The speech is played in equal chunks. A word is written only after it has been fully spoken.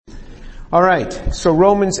All right, so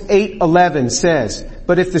Romans 8:11 says,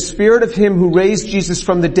 "But if the Spirit of him who raised Jesus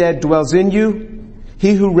from the dead dwells in you,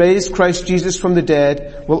 he who raised Christ Jesus from the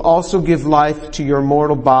dead will also give life to your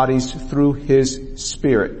mortal bodies through his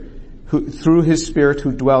Spirit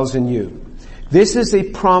who dwells in you." This is a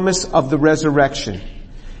promise of the resurrection.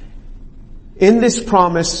 In this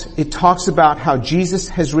promise, it talks about how Jesus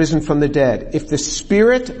has risen from the dead. If the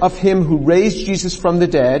Spirit of him who raised Jesus from the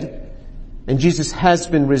dead, and Jesus has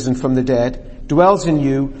been risen from the dead, dwells in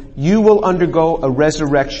you, you will undergo a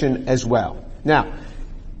resurrection as well. Now,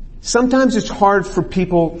 sometimes it's hard for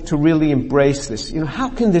people to really embrace this. How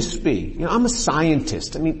can this be? I'm a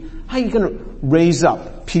scientist. How are you going to raise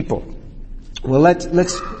up people? Well,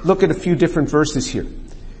 let's look at a few different verses here.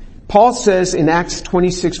 Paul says in Acts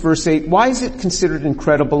 26 verse 8, "Why is it considered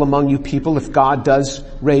incredible among you people if God does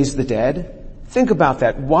raise the dead?" Think about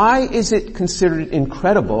that. Why is it considered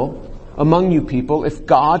incredible among you people if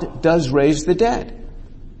God does raise the dead?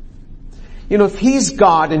 If he's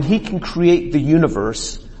God and he can create the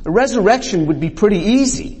universe, a resurrection would be pretty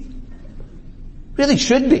easy. Really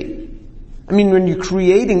should be. When you're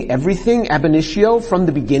creating everything ab initio from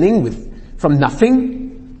the beginning from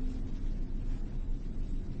nothing,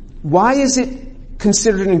 why is it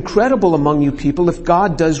considered incredible among you people if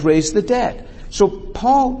God does raise the dead? So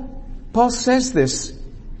Paul says this,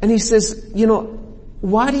 and he says,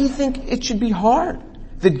 why do you think it should be hard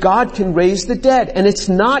that God can raise the dead? And it's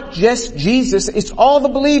not just Jesus, it's all the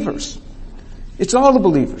believers. It's all the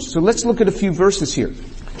believers. So let's look at a few verses here.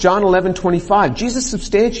 John 11:25. Jesus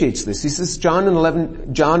substantiates this. He says, John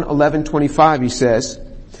 11:25, he says,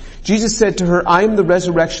 Jesus said to her, "I am the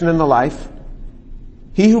resurrection and the life.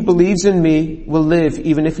 He who believes in me will live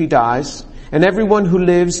even if he dies, and everyone who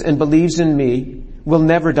lives and believes in me will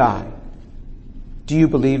never die." Do you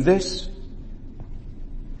believe this?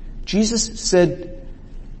 Jesus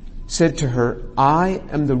said to her, "I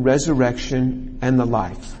am the resurrection and the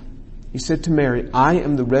life." He said to Mary, "I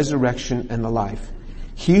am the resurrection and the life.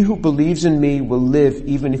 He who believes in me will live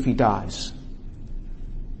even if he dies."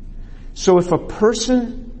 So if a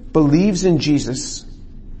person believes in Jesus,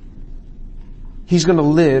 he's going to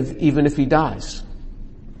live even if he dies.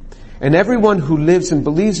 And everyone who lives and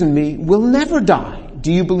believes in me will never die.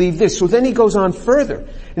 Do you believe this? So then he goes on further.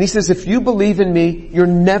 And he says, if you believe in me, you're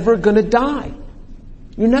never going to die.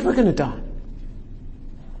 You're never going to die.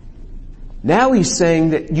 Now he's saying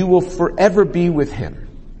that you will forever be with him.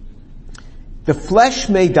 The flesh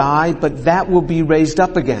may die, but that will be raised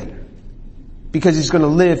up again. Because he's going to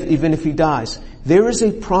live even if he dies. There is a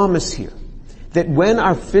promise here that when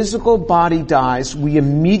our physical body dies, we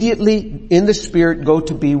immediately in the Spirit go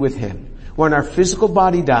to be with him. When our physical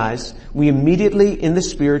body dies, we immediately in the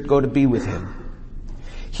Spirit go to be with him.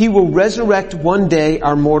 He will resurrect one day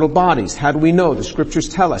our mortal bodies. How do we know? The scriptures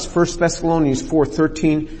tell us. 1 Thessalonians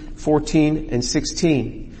 4:13, 14, and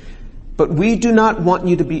 16. "But we do not want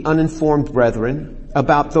you to be uninformed, brethren,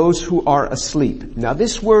 about those who are asleep." Now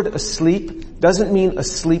this word asleep doesn't mean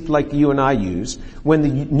asleep like you and I use. When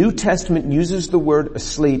the New Testament uses the word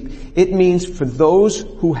asleep, it means for those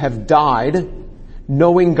who have died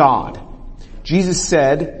knowing God. Jesus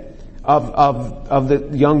said of the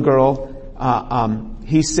young girl,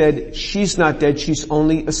 he said, "She's not dead, she's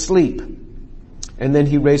only asleep." And then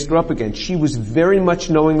he raised her up again. She was very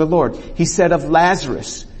much knowing the Lord. He said of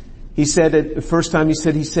Lazarus, he said it the first time he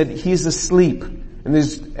said he's asleep.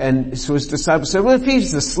 And so his disciples said, "Well, if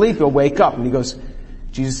he's asleep, he'll wake up." And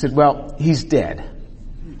Jesus said, "Well, he's dead.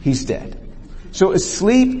 He's dead." So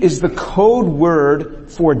asleep is the code word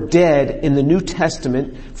for dead in the New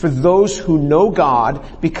Testament for those who know God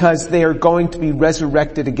because they are going to be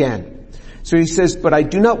resurrected again. So he says, "But I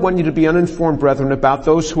do not want you to be uninformed, brethren, about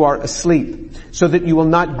those who are asleep, so that you will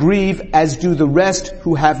not grieve as do the rest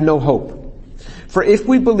who have no hope. For if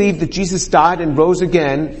we believe that Jesus died and rose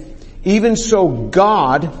again, even so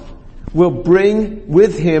God will bring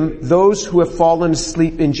with him those who have fallen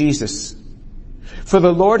asleep in Jesus. For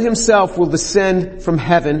the Lord himself will descend from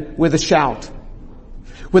heaven with a shout,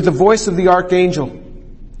 with the voice of the archangel,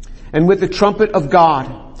 and with the trumpet of God,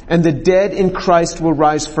 and the dead in Christ will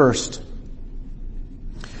rise first."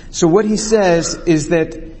 So what he says is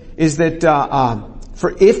that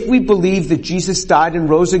for if we believe that Jesus died and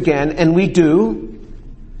rose again, and we do,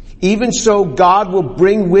 even so God will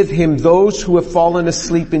bring with him those who have fallen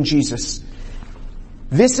asleep in Jesus.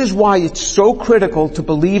 This is why it's so critical to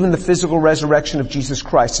believe in the physical resurrection of Jesus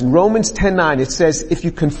Christ. In Romans 10:9 it says, "If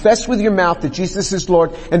you confess with your mouth that Jesus is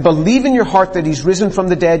Lord and believe in your heart that he's risen from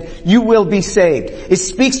the dead, you will be saved." It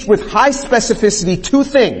speaks with high specificity two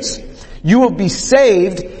things. You will be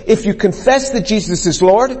saved if you confess that Jesus is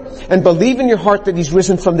Lord and believe in your heart that he's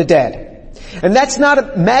risen from the dead. And that's not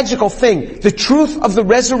a magical thing. The truth of the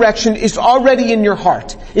resurrection is already in your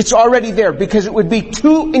heart. It's already there, because it would be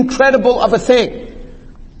too incredible of a thing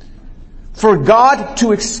for God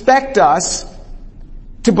to expect us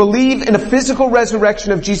to believe in a physical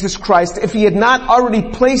resurrection of Jesus Christ if He had not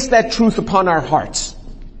already placed that truth upon our hearts.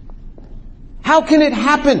 How can it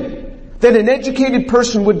happen that an educated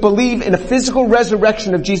person would believe in a physical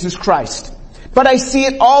resurrection of Jesus Christ? But I see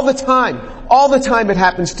it all the time. All the time it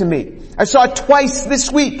happens to me. I saw it twice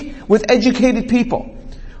this week with educated people.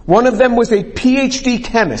 One of them was a PhD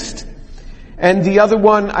chemist. And the other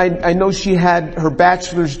one, I know she had her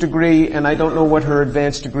bachelor's degree, and I don't know what her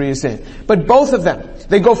advanced degree is in. But both of them,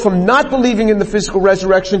 they go from not believing in the physical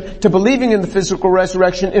resurrection to believing in the physical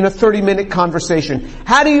resurrection in a 30-minute conversation.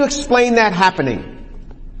 How do you explain that happening?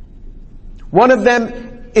 One of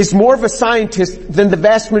them is more of a scientist than the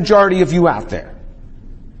vast majority of you out there.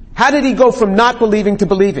 How did he go from not believing to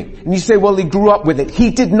believing? And you say, well, he grew up with it.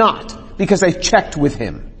 He did not, because I checked with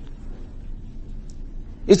him.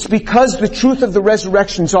 It's because the truth of the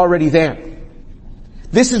resurrection is already there.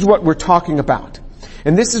 This is what we're talking about.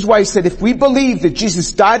 And this is why he said, if we believe that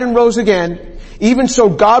Jesus died and rose again, even so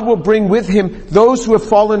God will bring with Him those who have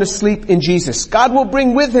fallen asleep in Jesus. God will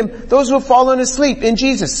bring with Him those who have fallen asleep in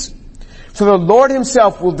Jesus. For the Lord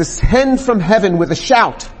Himself will descend from heaven with a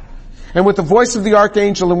shout, and with the voice of the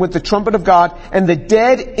archangel, and with the trumpet of God, and the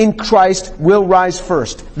dead in Christ will rise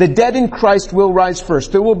first. The dead in Christ will rise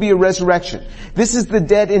first. There will be a resurrection. This is the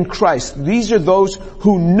dead in Christ. These are those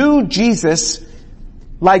who knew Jesus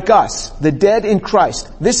like us. The dead in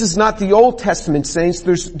Christ. This is not the Old Testament saints.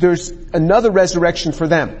 There's another resurrection for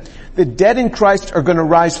them. The dead in Christ are going to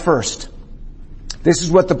rise first. This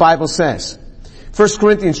is what the Bible says. 1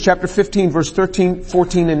 Corinthians chapter 15 verse 13,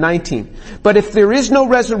 14, and 19. But if there is no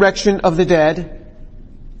resurrection of the dead,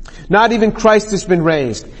 not even Christ has been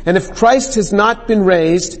raised. And if Christ has not been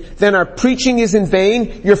raised, then our preaching is in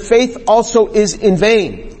vain, your faith also is in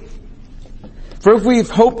vain. For if we have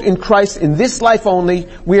hoped in Christ in this life only,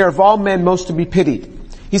 we are of all men most to be pitied.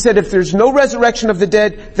 He said, if there's no resurrection of the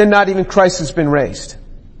dead, then not even Christ has been raised.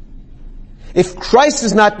 If Christ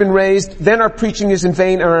has not been raised, then our preaching is in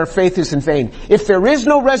vain and our faith is in vain. If there is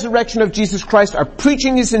no resurrection of Jesus Christ, our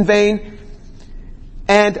preaching is in vain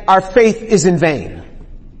and our faith is in vain.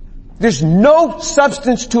 There's no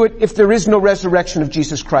substance to it if there is no resurrection of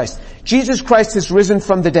Jesus Christ. Jesus Christ has risen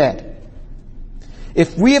from the dead.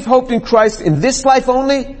 If we have hoped in Christ in this life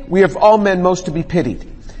only, we are of all men most to be pitied.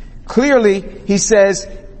 Clearly, he says,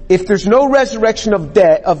 if there's no resurrection of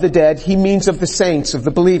the dead, he means of the saints, of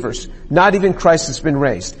the believers. Not even Christ has been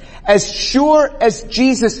raised. As sure as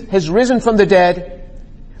Jesus has risen from the dead,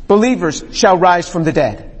 believers shall rise from the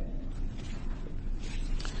dead.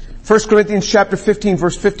 1 Corinthians chapter 15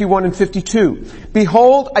 verse 51 and 52.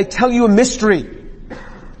 Behold, I tell you a mystery.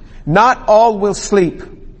 Not all will sleep.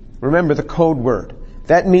 Remember the code word.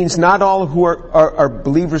 That means not all who are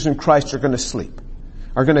believers in Christ are going to sleep.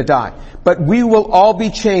 Are going to die. But we will all be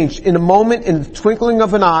changed in a moment, in the twinkling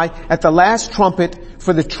of an eye, at the last trumpet,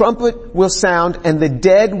 for the trumpet will sound, and the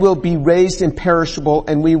dead will be raised imperishable,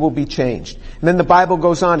 and we will be changed. And then the Bible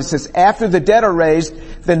goes on, it says, after the dead are raised,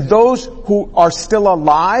 then those who are still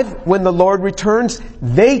alive when the Lord returns,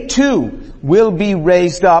 they too will be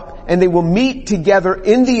raised up, and they will meet together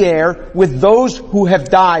in the air with those who have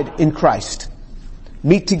died in Christ.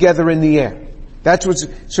 Meet together in the air.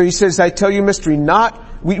 So he says, I tell you a mystery,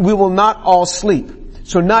 we will not all sleep.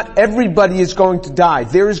 So not everybody is going to die.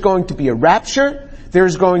 There is going to be a rapture. There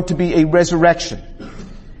is going to be a resurrection.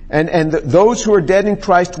 And those who are dead in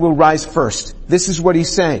Christ will rise first. This is what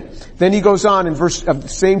he's saying. Then he goes on in verse of the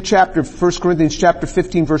same chapter, 1 Corinthians chapter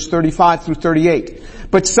 15 verse 35 through 38.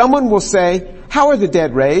 But someone will say, how are the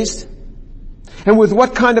dead raised? And with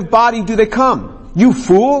what kind of body do they come? You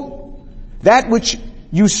fool! That which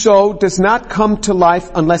you sow does not come to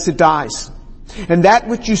life unless it dies. And that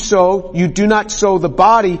which you sow, you do not sow the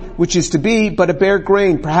body which is to be, but a bare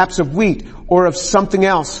grain, perhaps of wheat or of something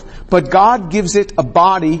else. But God gives it a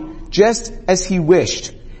body just as He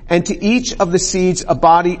wished, and to each of the seeds a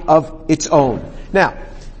body of its own. Now,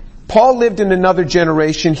 Paul lived in another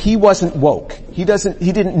generation. He wasn't woke. He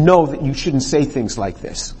didn't know that you shouldn't say things like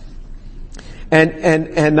this. And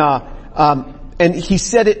he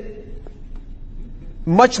said it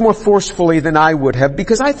much more forcefully than I would have,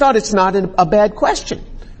 because I thought it's not a bad question.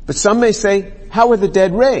 But some may say, how are the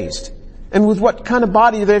dead raised? And with what kind of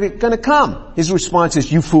body are they going to come? His response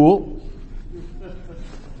is, you fool. I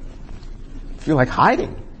feel like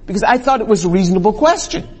hiding, because I thought it was a reasonable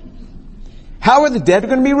question. How are the dead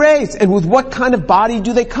going to be raised? And with what kind of body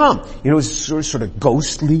do they come? You know, it's sort of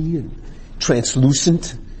ghostly and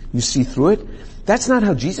translucent. You see through it. That's not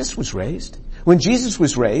how Jesus was raised. When Jesus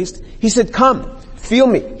was raised, he said, come, feel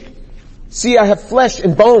me. See, I have flesh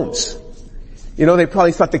and bones. You know, they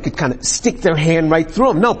probably thought they could kind of stick their hand right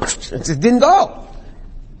through them. No, it didn't go.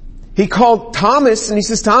 He called Thomas and he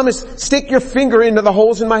says, Thomas, stick your finger into the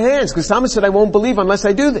holes in my hands. Because Thomas said, I won't believe unless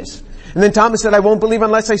I do this. And then Thomas said, I won't believe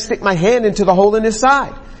unless I stick my hand into the hole in his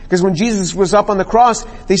side. Because when Jesus was up on the cross,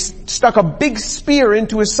 they stuck a big spear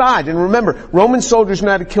into his side. And remember, Roman soldiers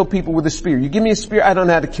know how to kill people with a spear. You give me a spear, I don't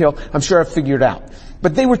know how to kill. I'm sure I've figured it out.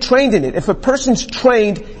 But they were trained in it. If a person's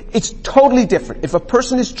trained, it's totally different. If a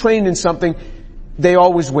person is trained in something, they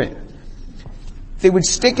always win. They would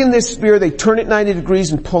stick in this spear, they turn it 90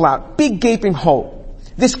 degrees and pull out. Big gaping hole.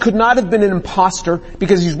 This could not have been an imposter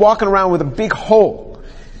because he's walking around with a big hole.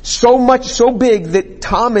 So big that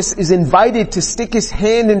Thomas is invited to stick his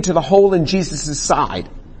hand into the hole in Jesus' side.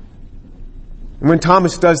 And when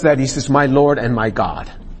Thomas does that, he says, my Lord and my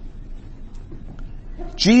God.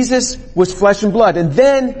 Jesus was flesh and blood. And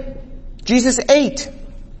then Jesus ate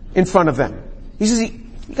in front of them. He says,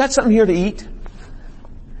 you got something here to eat?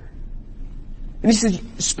 And he says,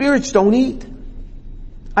 spirits don't eat.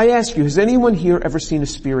 I ask you, has anyone here ever seen a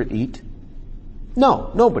spirit eat?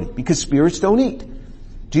 No, nobody, because spirits don't eat.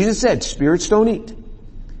 Jesus said, spirits don't eat.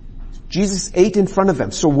 Jesus ate in front of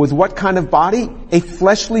them. So with what kind of body? A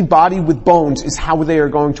fleshly body with bones is how they are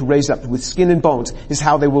going to raise up. With skin and bones is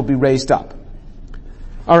how they will be raised up.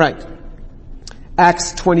 Alright.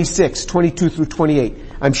 Acts 26, 22 through 28.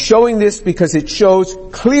 I'm showing this because it shows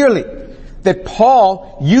clearly that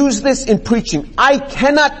Paul used this in preaching. I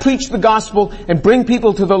cannot preach the gospel and bring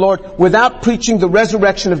people to the Lord without preaching the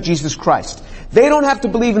resurrection of Jesus Christ. They don't have to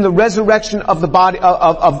believe in the resurrection of the body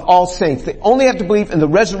of all saints. They only have to believe in the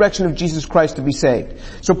resurrection of Jesus Christ to be saved.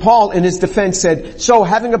 So Paul, in his defense, said, so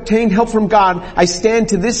having obtained help from God, I stand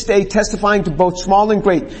to this day testifying to both small and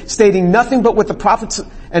great, stating nothing but what the prophets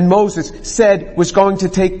and Moses said was going to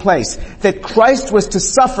take place, that Christ was to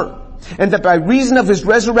suffer, and that by reason of his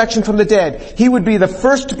resurrection from the dead, he would be the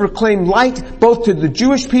first to proclaim light both to the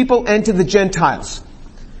Jewish people and to the Gentiles.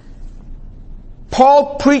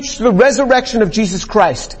 Paul preached the resurrection of Jesus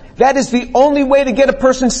Christ. That is the only way to get a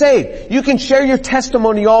person saved. You can share your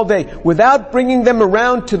testimony all day without bringing them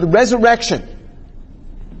around to the resurrection.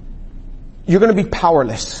 You're going to be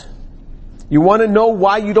powerless. You want to know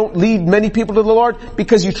why you don't lead many people to the Lord?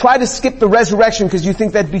 Because you try to skip the resurrection because you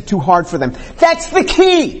think that'd be too hard for them. That's the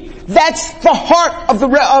key. That's the heart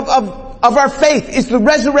of our faith, is the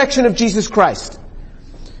resurrection of Jesus Christ.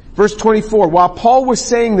 Verse 24, while Paul was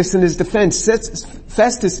saying this in his defense,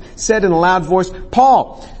 Festus said in a loud voice,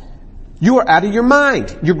 Paul, you are out of your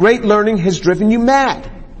mind. Your great learning has driven you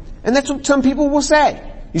mad. And that's what some people will say.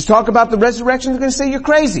 You talk about the resurrection, they're going to say you're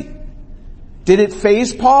crazy. Did it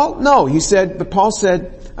faze Paul? No, but Paul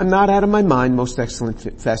said, I'm not out of my mind, most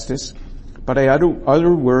excellent Festus, but I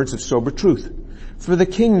utter words of sober truth. For the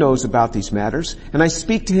king knows about these matters, and I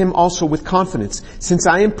speak to him also with confidence, since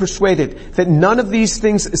I am persuaded that none of these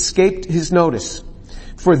things escaped his notice.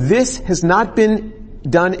 For this has not been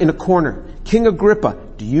done in a corner. King Agrippa,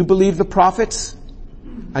 do you believe the prophets?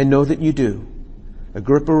 I know that you do.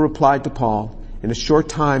 Agrippa replied to Paul, in a short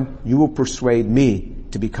time you will persuade me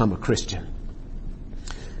to become a Christian.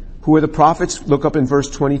 Who are the prophets? Look up in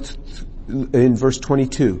verse 22,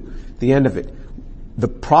 the end of it. The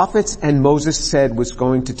prophets and Moses said was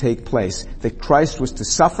going to take place, that Christ was to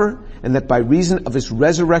suffer, and that by reason of his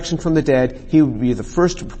resurrection from the dead, he would be the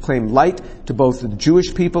first to proclaim light to both the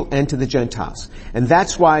Jewish people and to the Gentiles. And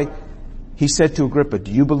that's why he said to Agrippa,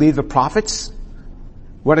 do you believe the prophets?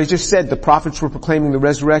 What I just said, the prophets were proclaiming the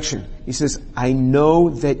resurrection. He says, I know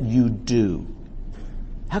that you do.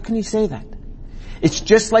 How can he say that? It's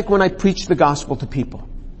just like when I preach the gospel to people.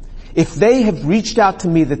 If they have reached out to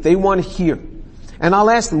me that they want to hear, and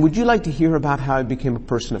I'll ask them, would you like to hear about how I became a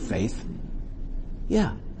person of faith?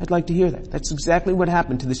 Yeah, I'd like to hear that. That's exactly what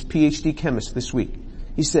happened to this PhD chemist this week.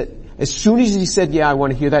 He said, as soon as he said, yeah, I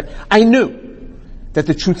want to hear that, I knew that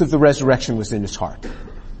the truth of the resurrection was in his heart.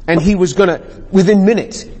 And he was within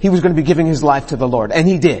minutes, he was going to be giving his life to the Lord. And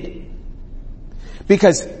he did.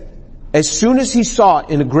 Because as soon as he saw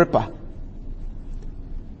in Agrippa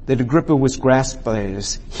that Agrippa was grasped by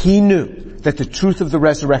this, he knew that the truth of the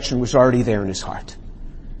resurrection was already there in his heart.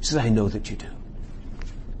 He says, I know that you do.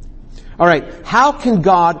 Alright, how can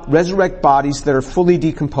God resurrect bodies that are fully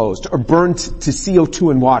decomposed or burned to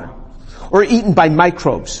CO2 and water or eaten by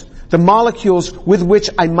microbes? The molecules with which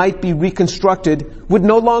I might be reconstructed would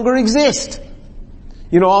no longer exist.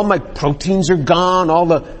 You know, all my proteins are gone, all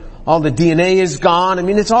the DNA is gone. I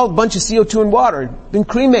mean, it's all a bunch of CO2 and water, been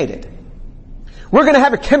cremated. We're going to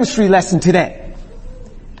have a chemistry lesson today.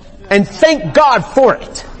 And thank God for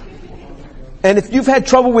it. And if you've had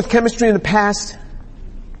trouble with chemistry in the past,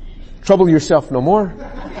 trouble yourself no more.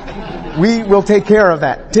 We will take care of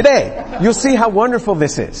that today. You'll see how wonderful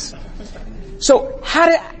this is. So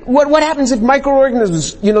what happens if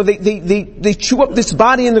microorganisms, they chew up this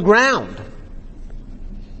body in the ground?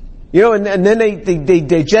 And then they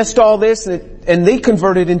digest all this and they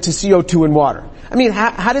convert it into CO2 and water. I mean,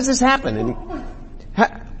 how does this happen? And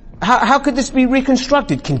how could this be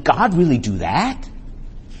reconstructed? Can God really do that?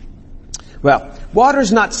 Well, water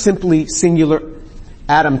is not simply singular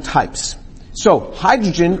atom types. So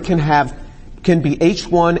hydrogen can be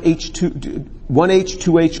H1, H2, 1H,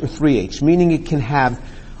 2H, or 3H, meaning it can have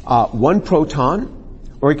one proton,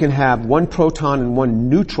 or it can have one proton and one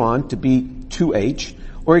neutron to be 2H,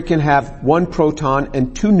 or it can have one proton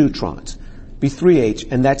and two neutrons, be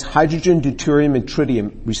 3H, and that's hydrogen, deuterium, and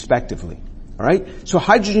tritium, respectively. Alright? So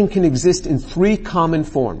hydrogen can exist in three common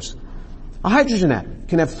forms. A hydrogen atom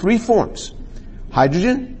can have three forms.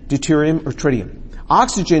 Hydrogen, deuterium, or tritium.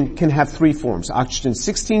 Oxygen can have three forms. Oxygen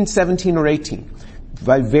 16, 17, or 18,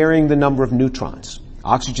 by varying the number of neutrons.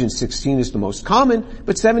 Oxygen 16 is the most common,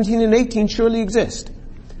 but 17 and 18 surely exist,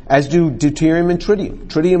 as do deuterium and tritium.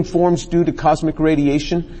 Tritium forms due to cosmic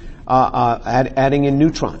radiation, adding in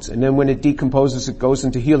neutrons, and then when it decomposes, it goes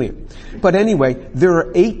into helium. But anyway, there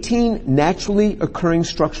are 18 naturally occurring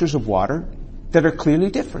structures of water that are clearly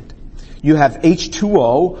different. You have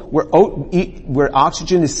H2O, where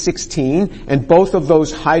oxygen is 16, and both of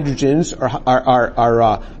those hydrogens are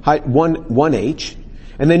 1H.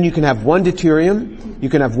 And then you can have one deuterium, you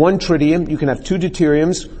can have one tritium, you can have two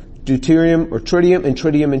deuteriums, deuterium or tritium, and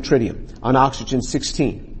tritium and tritium on oxygen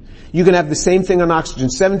 16. You can have the same thing on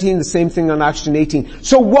oxygen 17, the same thing on oxygen 18.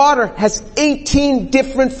 So water has 18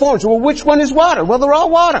 different forms. Well, which one is water? Well, they're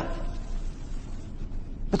all water.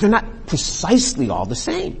 But they're not precisely all the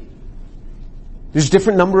same. There's a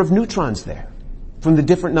different number of neutrons there from the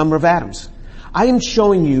different number of atoms. I am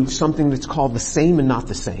showing you something that's called the same and not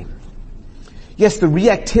the same. Yes, the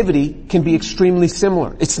reactivity can be extremely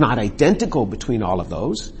similar. It's not identical between all of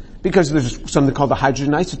those because there's something called the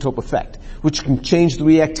hydrogen isotope effect, which can change the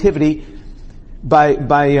reactivity by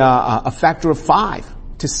a factor of 5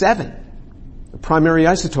 to 7, the primary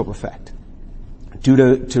isotope effect,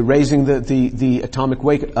 due to raising the atomic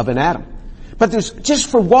weight of an atom. But just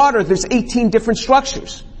for water, there's 18 different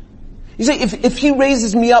structures. You say, if he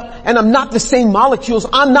raises me up and I'm not the same molecules,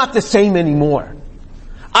 I'm not the same anymore.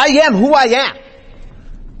 I am who I am.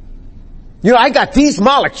 I got these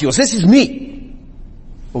molecules. This is me.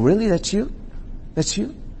 Oh, really? That's you? That's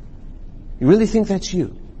you? You really think that's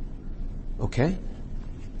you? Okay.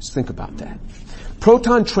 Let's think about that.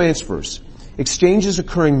 Proton transfers, exchanges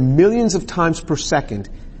occurring millions of times per second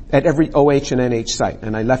at every OH and NH site.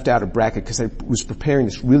 And I left out a bracket because I was preparing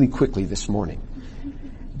this really quickly this morning.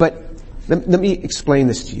 But let me explain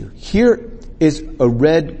this to you. Here is a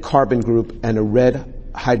red carbon group and a red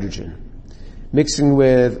hydrogen mixing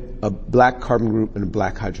with a black carbon group and a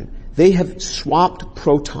black hydrogen. They have swapped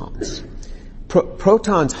protons.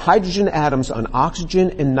 Protons, hydrogen atoms on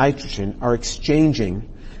oxygen and nitrogen are exchanging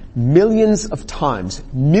millions of times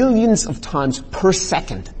per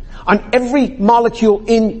second on every molecule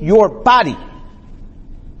in your body.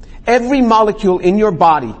 Every molecule in your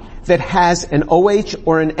body that has an OH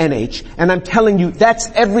or an NH, and I'm telling you, that's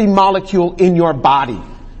every molecule in your body.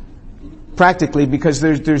 Practically, because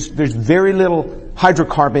there's very little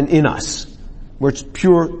hydrocarbon in us, where it's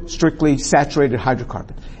pure, strictly saturated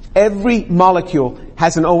hydrocarbon. Every molecule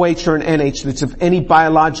has an OH or an NH that's of any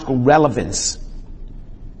biological relevance.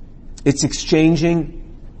 It's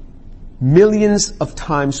exchanging millions of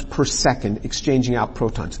times per second, exchanging out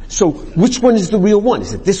protons. So, which one is the real one?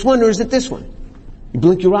 Is it this one or is it this one? You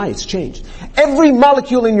blink your eye, it's changed. Every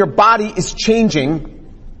molecule in your body is changing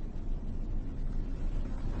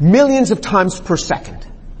millions of times per second.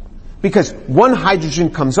 Because one hydrogen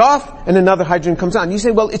comes off and another hydrogen comes on. You say,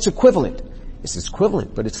 well, it's equivalent. It's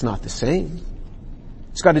equivalent, but it's not the same.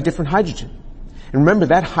 It's got a different hydrogen. And remember,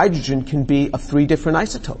 that hydrogen can be of 3 different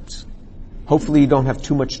isotopes. Hopefully you don't have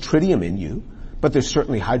too much tritium in you, but there's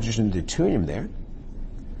certainly hydrogen and deuterium there.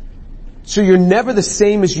 So you're never the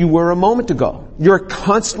same as you were a moment ago. You're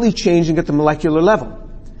constantly changing at the molecular level.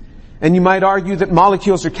 And you might argue that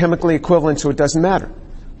molecules are chemically equivalent, so it doesn't matter.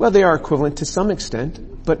 Well, they are equivalent to some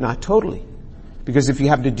extent, but not totally. Because if you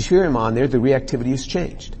have the deuterium on there, the reactivity has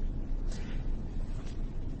changed.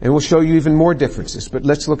 And we'll show you even more differences, but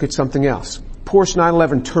let's look at something else. Porsche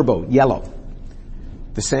 911 Turbo, yellow.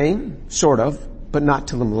 The same, sort of, but not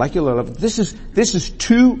to the molecular level. This is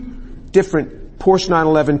 2 different Porsche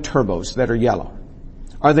 911 Turbos that are yellow.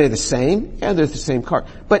 Are they the same? Yeah, they're the same car.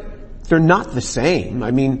 But they're not the same.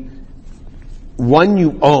 I mean, one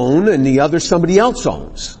you own and the other somebody else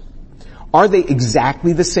owns. Are they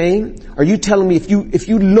exactly the same? Are you telling me if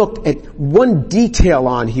you looked at one detail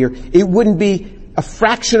on here, it wouldn't be a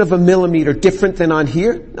fraction of a millimeter different than on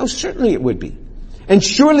here? No, certainly it would be. And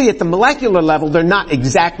surely at the molecular level, they're not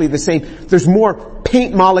exactly the same. There's more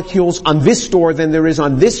paint molecules on this door than there is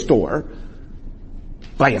on this door.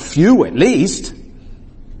 By a few at least.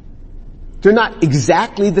 They're not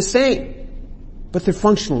exactly the same. But they're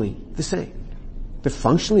functionally the same. They're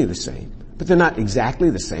functionally the same. But they're not exactly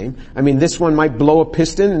the same. I mean, this one might blow a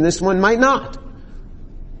piston and this one might not.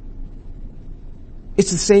 It's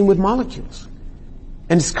the same with molecules.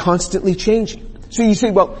 And it's constantly changing. So you say,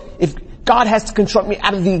 well, if God has to construct me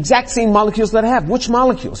out of the exact same molecules that I have, which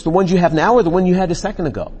molecules? The ones you have now or the one you had a second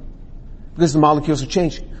ago? Because the molecules are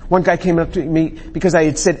changing. One guy came up to me because I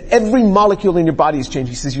had said every molecule in your body is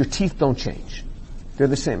changing. He says, your teeth don't change. They're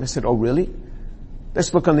the same. I said, oh really?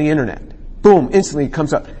 Let's look on the internet. Boom, instantly it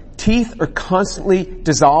comes up. Teeth are constantly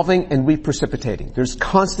dissolving and reprecipitating. There's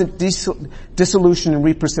constant dissolution and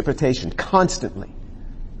reprecipitation, constantly.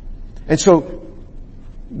 And so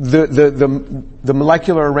the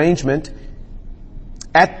molecular arrangement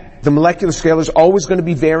at the molecular scale is always going to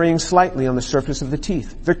be varying slightly on the surface of the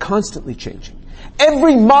teeth. They're constantly changing.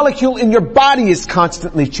 Every molecule in your body is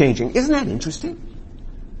constantly changing. Isn't that interesting?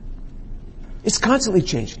 It's constantly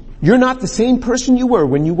changing. You're not the same person you were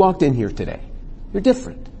when you walked in here today. You're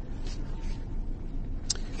different.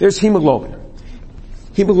 There's hemoglobin.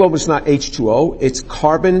 Hemoglobin is not H2O. It's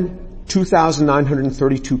carbon,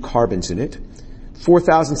 2,932 carbons in it,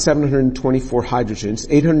 4,724 hydrogens,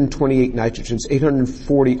 828 nitrogens,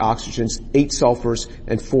 840 oxygens, 8 sulfurs,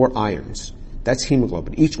 and 4 irons. That's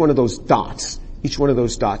hemoglobin. Each one of those dots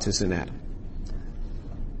is an atom.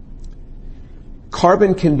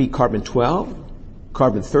 Carbon can be carbon 12,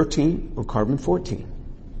 carbon 13, or carbon 14.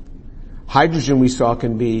 Hydrogen we saw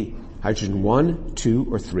can be hydrogen 1, 2,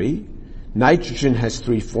 or 3. Nitrogen has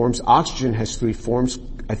 3 forms. Oxygen has 3 forms.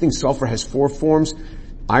 I think sulfur has 4 forms.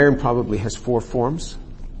 Iron probably has 4 forms.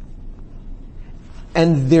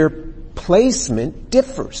 And their placement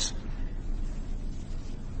differs.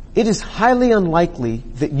 It is highly unlikely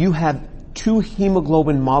that you have 2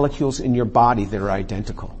 hemoglobin molecules in your body that are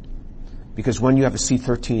identical. Because one you have a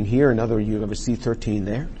C13 here, another you have a C13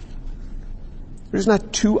 there. There's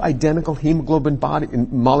not 2 identical hemoglobin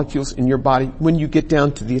molecules in your body when you get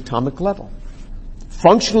down to the atomic level.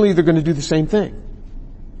 Functionally, they're going to do the same thing.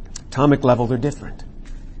 Atomic level, they're different.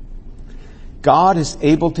 God is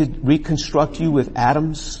able to reconstruct you with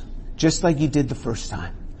atoms just like he did the first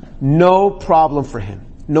time. No problem for him.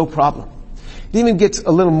 No problem. It even gets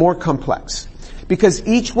a little more complex. Because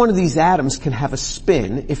each one of these atoms can have a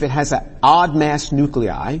spin if it has an odd mass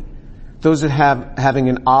nuclei. Those that having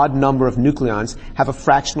an odd number of nucleons have a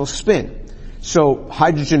fractional spin. So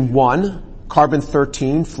hydrogen 1, carbon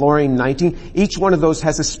 13, fluorine 19, each one of those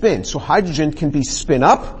has a spin. So hydrogen can be spin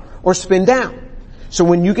up or spin down. So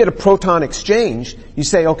when you get a proton exchange, you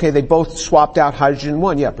say, okay, they both swapped out hydrogen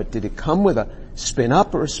 1. Yeah, but did it come with a spin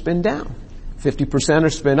up or a spin down? 50% are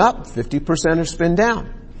spin up, 50% are spin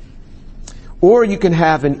down. Or you can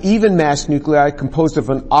have an even mass nuclei composed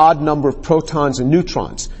of an odd number of protons and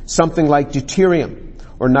neutrons, something like deuterium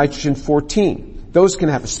or nitrogen-14. Those can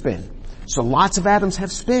have a spin. So lots of atoms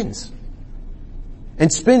have spins.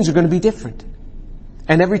 And spins are going to be different.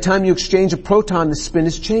 And every time you exchange a proton, the spin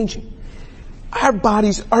is changing. Our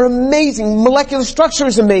bodies are amazing. Molecular structure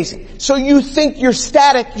is amazing. So you think you're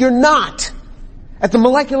static, you're not. At the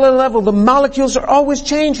molecular level, the molecules are always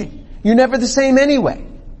changing. You're never the same anyway.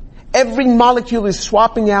 Every molecule is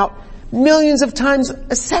swapping out millions of times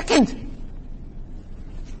a second.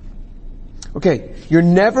 Okay, you're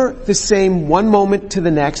never the same one moment to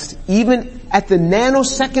the next, even at the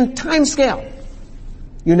nanosecond time scale.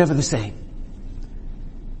 You're never the same.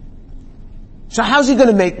 So how's he going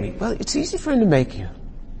to make me? Well, it's easy for him to make you.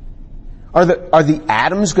 Are the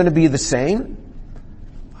atoms going to be the same?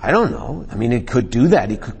 I don't know. I mean, it could do that.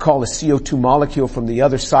 He could call a CO2 molecule from the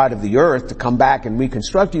other side of the earth to come back and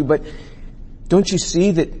reconstruct you, but don't you see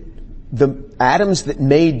that the atoms that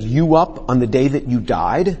made you up on the day that you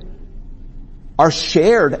died are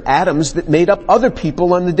shared atoms that made up other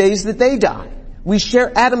people on the days that they died? We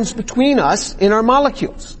share atoms between us in our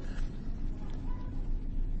molecules.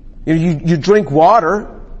 You drink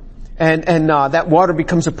water and that water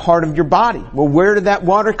becomes a part of your body. Well, where did that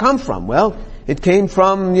water come from? Well, it came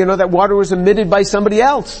from, that water was emitted by somebody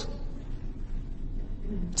else.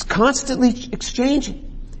 It's constantly exchanging.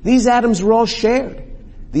 These atoms are all shared.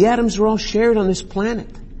 The atoms are all shared on this planet.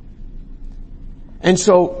 And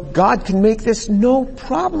so God can make this no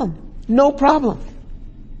problem. No problem.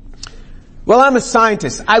 Well, I'm a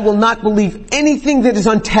scientist. I will not believe anything that is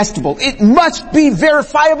untestable. It must be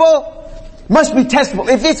verifiable, must be testable.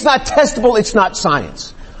 If it's not testable, it's not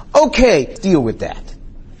science. Okay, deal with that.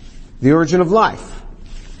 The origin of life.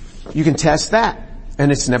 You can test that,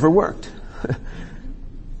 and it's never worked.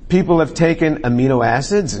 People have taken amino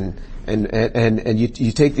acids and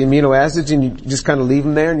you take the amino acids and you just kind of leave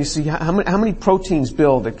them there and you see how many proteins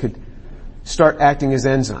build that could start acting as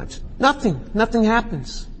enzymes. Nothing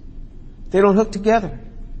happens. They don't hook together.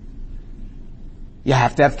 You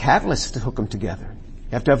have to have catalysts to hook them together.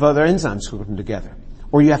 You have to have other enzymes to hook them together.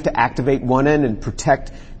 Or you have to activate one end and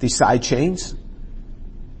protect the side chains.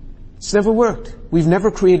 It's never worked. We've never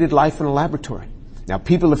created life in a laboratory. Now,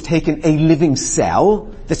 people have taken a living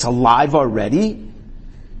cell that's alive already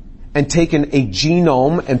and taken a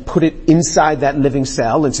genome and put it inside that living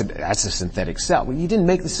cell and said, that's a synthetic cell. Well, you didn't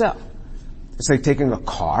make the cell. It's like taking a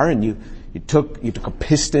car and you took a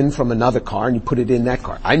piston from another car and you put it in that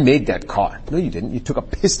car. I made that car. No, you didn't. You took a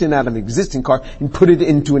piston out of an existing car and put it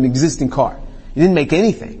into an existing car. You didn't make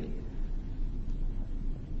anything.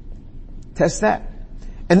 Test that.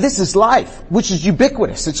 And this is life, which is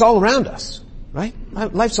ubiquitous. It's all around us, right?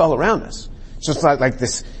 Life's all around us. So it's like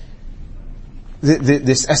this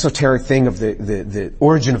esoteric thing of the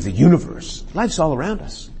origin of the universe. Life's all around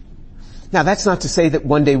us. Now, that's not to say that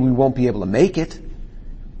one day we won't be able to make it.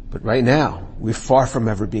 But right now, we're far from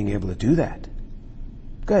ever being able to do that.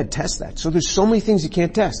 Go ahead, test that. So there's so many things you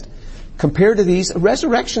can't test. Compared to these, a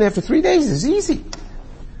resurrection after 3 days is easy.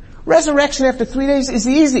 Resurrection after 3 days is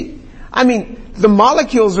easy. I mean, the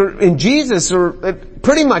molecules in Jesus are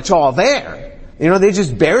pretty much all there. They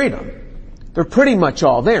just buried them. They're pretty much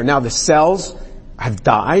all there. Now the cells have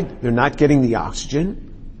died. They're not getting the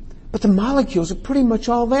oxygen. But the molecules are pretty much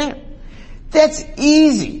all there. That's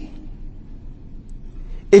easy.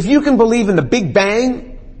 If you can believe in the Big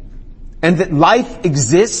Bang and that life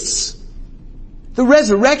exists, the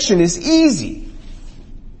resurrection is easy.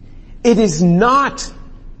 It is not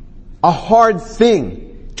a hard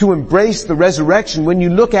thing to embrace the resurrection when you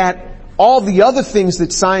look at all the other things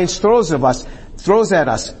that science throws at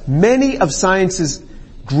us. Many of science's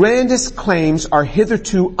grandest claims are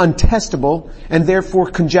hitherto untestable and therefore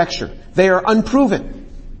conjecture. They are unproven.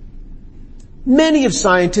 Many of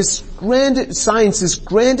science's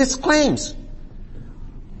grandest claims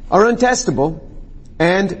are untestable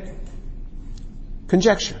and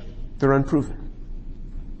conjecture. They're unproven.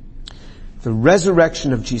 The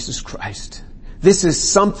resurrection of Jesus Christ. This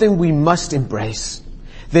is something we must embrace.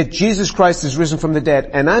 That Jesus Christ is risen from the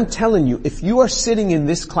dead. And I'm telling you, if you are sitting in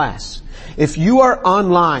this class, if you're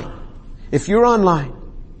online,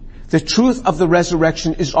 the truth of the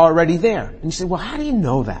resurrection is already there. And you say, well, how do you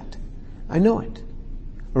know that? I know it.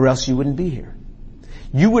 Or else you wouldn't be here.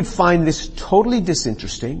 You would find this totally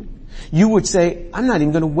disinteresting. You would say, I'm not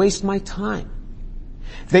even going to waste my time.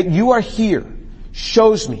 That you are here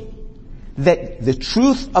shows me that the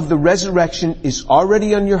truth of the resurrection is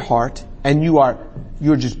already on your heart and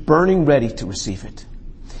you're just burning ready to receive it.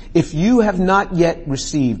 If you have not yet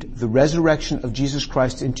received the resurrection of Jesus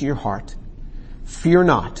Christ into your heart, fear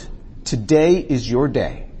not. Today is your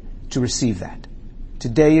day to receive that.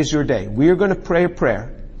 Today is your day. We are going to pray a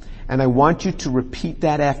prayer, and I want you to repeat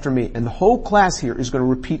that after me. And the whole class here is going to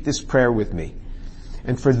repeat this prayer with me.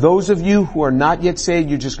 And for those of you who are not yet saved,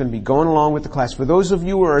 you're just going to be going along with the class. For those of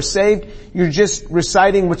you who are saved, you're just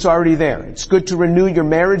reciting what's already there. It's good to renew your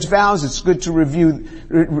marriage vows. It's good to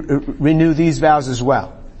renew these vows as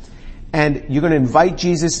well. And you're going to invite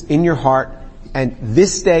Jesus in your heart, and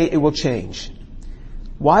this day it will change.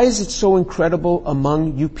 Why is it so incredible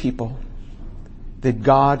among you people that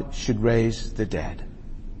God should raise the dead?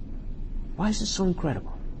 Why is it so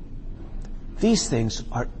incredible? These things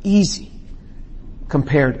are easy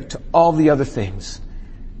compared to all the other things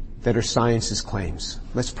that are science's claims.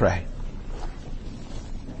 Let's pray.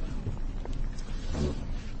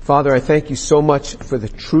 Father, I thank you so much for the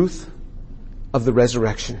truth of the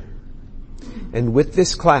resurrection. And with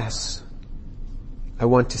this class, I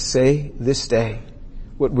want to say this day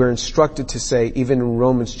what we're instructed to say even in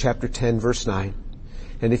Romans chapter 10 verse 9.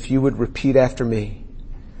 And if you would repeat after me,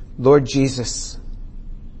 Lord Jesus,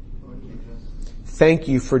 thank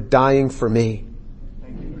you for dying for me.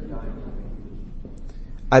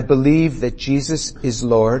 I believe that Jesus is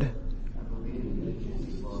Lord,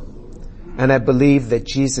 and I believe that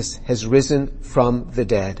Jesus has risen from the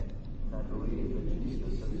dead.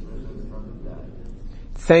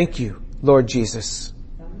 Thank you, Lord Jesus.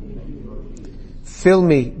 Fill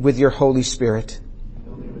me with your Holy Spirit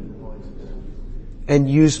and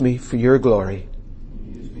use me for your glory.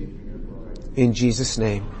 In Jesus'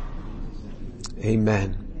 name,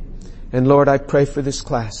 Amen. And Lord, I pray for this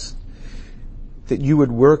class that you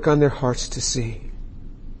would work on their hearts to see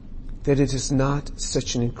that it is not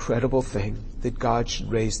such an incredible thing that God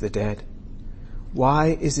should raise the dead.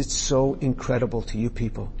 Why is it so incredible to you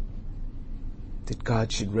people that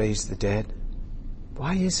God should raise the dead?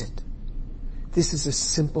 Why is it? This is a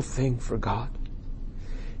simple thing for God.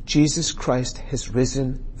 Jesus Christ has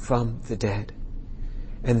risen from the dead,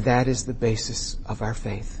 and that is the basis of our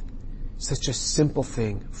faith. Such a simple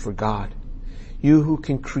thing for God. You who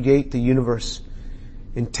can create the universe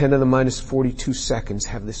in 10 to the minus 42 seconds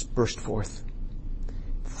have this burst forth.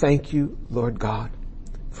 Thank you, Lord God,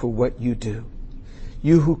 for what you do.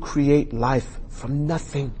 You who create life from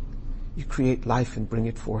nothing, you create life and bring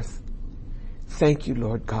it forth. Thank you,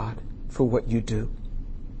 Lord God, for what you do.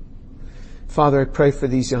 Father, I pray for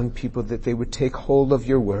these young people that they would take hold of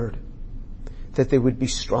your word, that they would be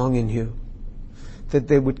strong in you, that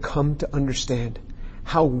they would come to understand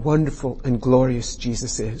how wonderful and glorious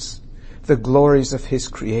Jesus is, the glories of his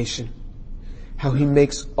creation, how he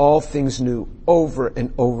makes all things new over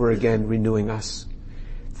and over again, renewing us.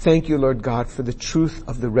 Thank you, Lord God, for the truth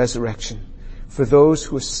of the resurrection. For those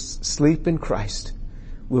who sleep in Christ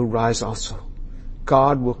will rise also.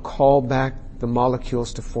 God will call back the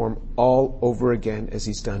molecules to form all over again as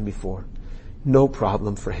he's done before. No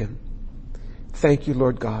problem for him. Thank you,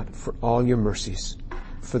 Lord God, for all your mercies,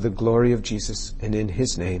 for the glory of Jesus, and in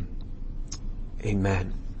his name,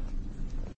 amen.